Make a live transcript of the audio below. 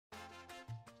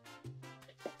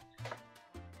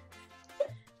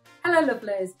my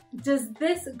lovelies, does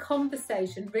this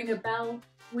conversation ring a bell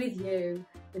with you,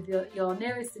 with your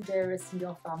nearest and dearest and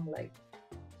your family?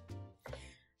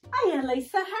 Hiya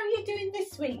Lisa, how are you doing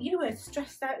this week? You were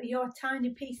stressed out of your tiny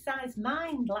pea-sized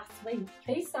mind last week.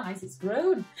 Pea-size, it's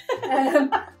grown.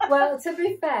 Well, to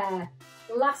be fair,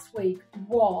 last week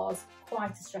was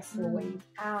quite a stressful week,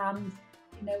 and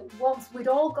you know, once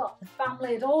the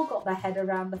family had all got their head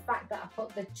around the fact that I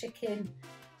put the chicken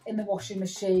in the washing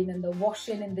machine and the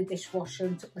washing in the dishwasher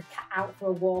and took the cat out for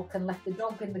a walk and left the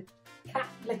dog in the cat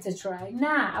litter tray.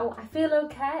 Now I feel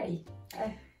okay.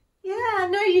 Yeah, I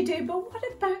know you do, but what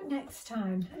about next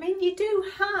time? I mean, you do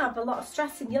have a lot of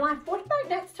stress in your life. What about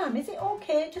next time? Is it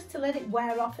okay just to let it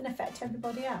wear off and affect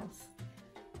everybody else?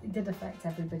 It did affect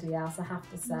everybody else, I have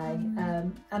to say.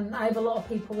 And I have a lot of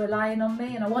people relying on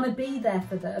me and I want to be there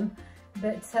for them.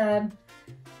 But,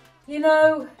 you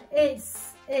know,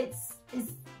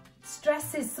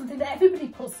 stress is something that everybody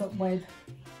puts up with.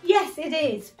 Yes, it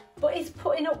is. But is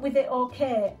putting up with it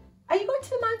okay? Are you going to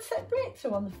the Mindset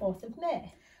Breakthrough on the 4th of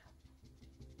May?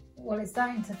 Well, it's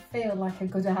starting to feel like a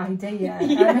good idea.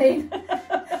 Yeah. I mean,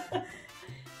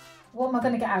 what am I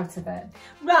going to get out of it?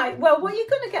 Right, well, what you're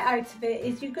going to get out of it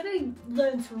is you're going to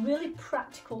learn some really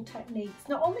practical techniques,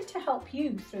 not only to help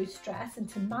you through stress and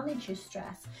to manage your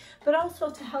stress, but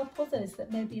also to help others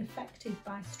that may be affected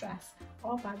by stress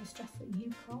or by the stress that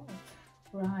you cause.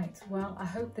 Right, well, I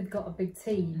hope they've got a big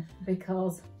team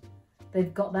because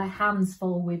they've got their hands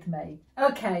full with me.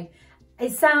 Okay,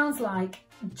 it sounds like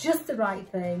just the right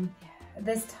thing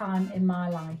this time in my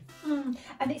life.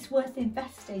 And it's worth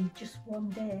investing just one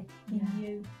day in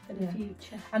you for the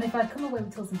future. And if I come away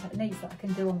with tools and techniques that I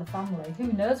can do on the family,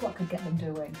 who knows what could get them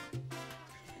doing.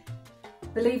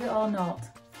 Believe it or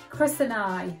not, Chris and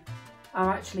I are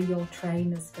actually your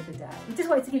trainers for the day. We just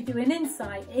wanted to give you an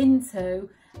insight into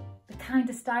the kind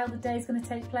of style the day is going to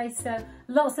take place. So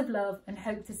lots of love and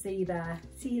hope to see you there.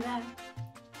 See you there.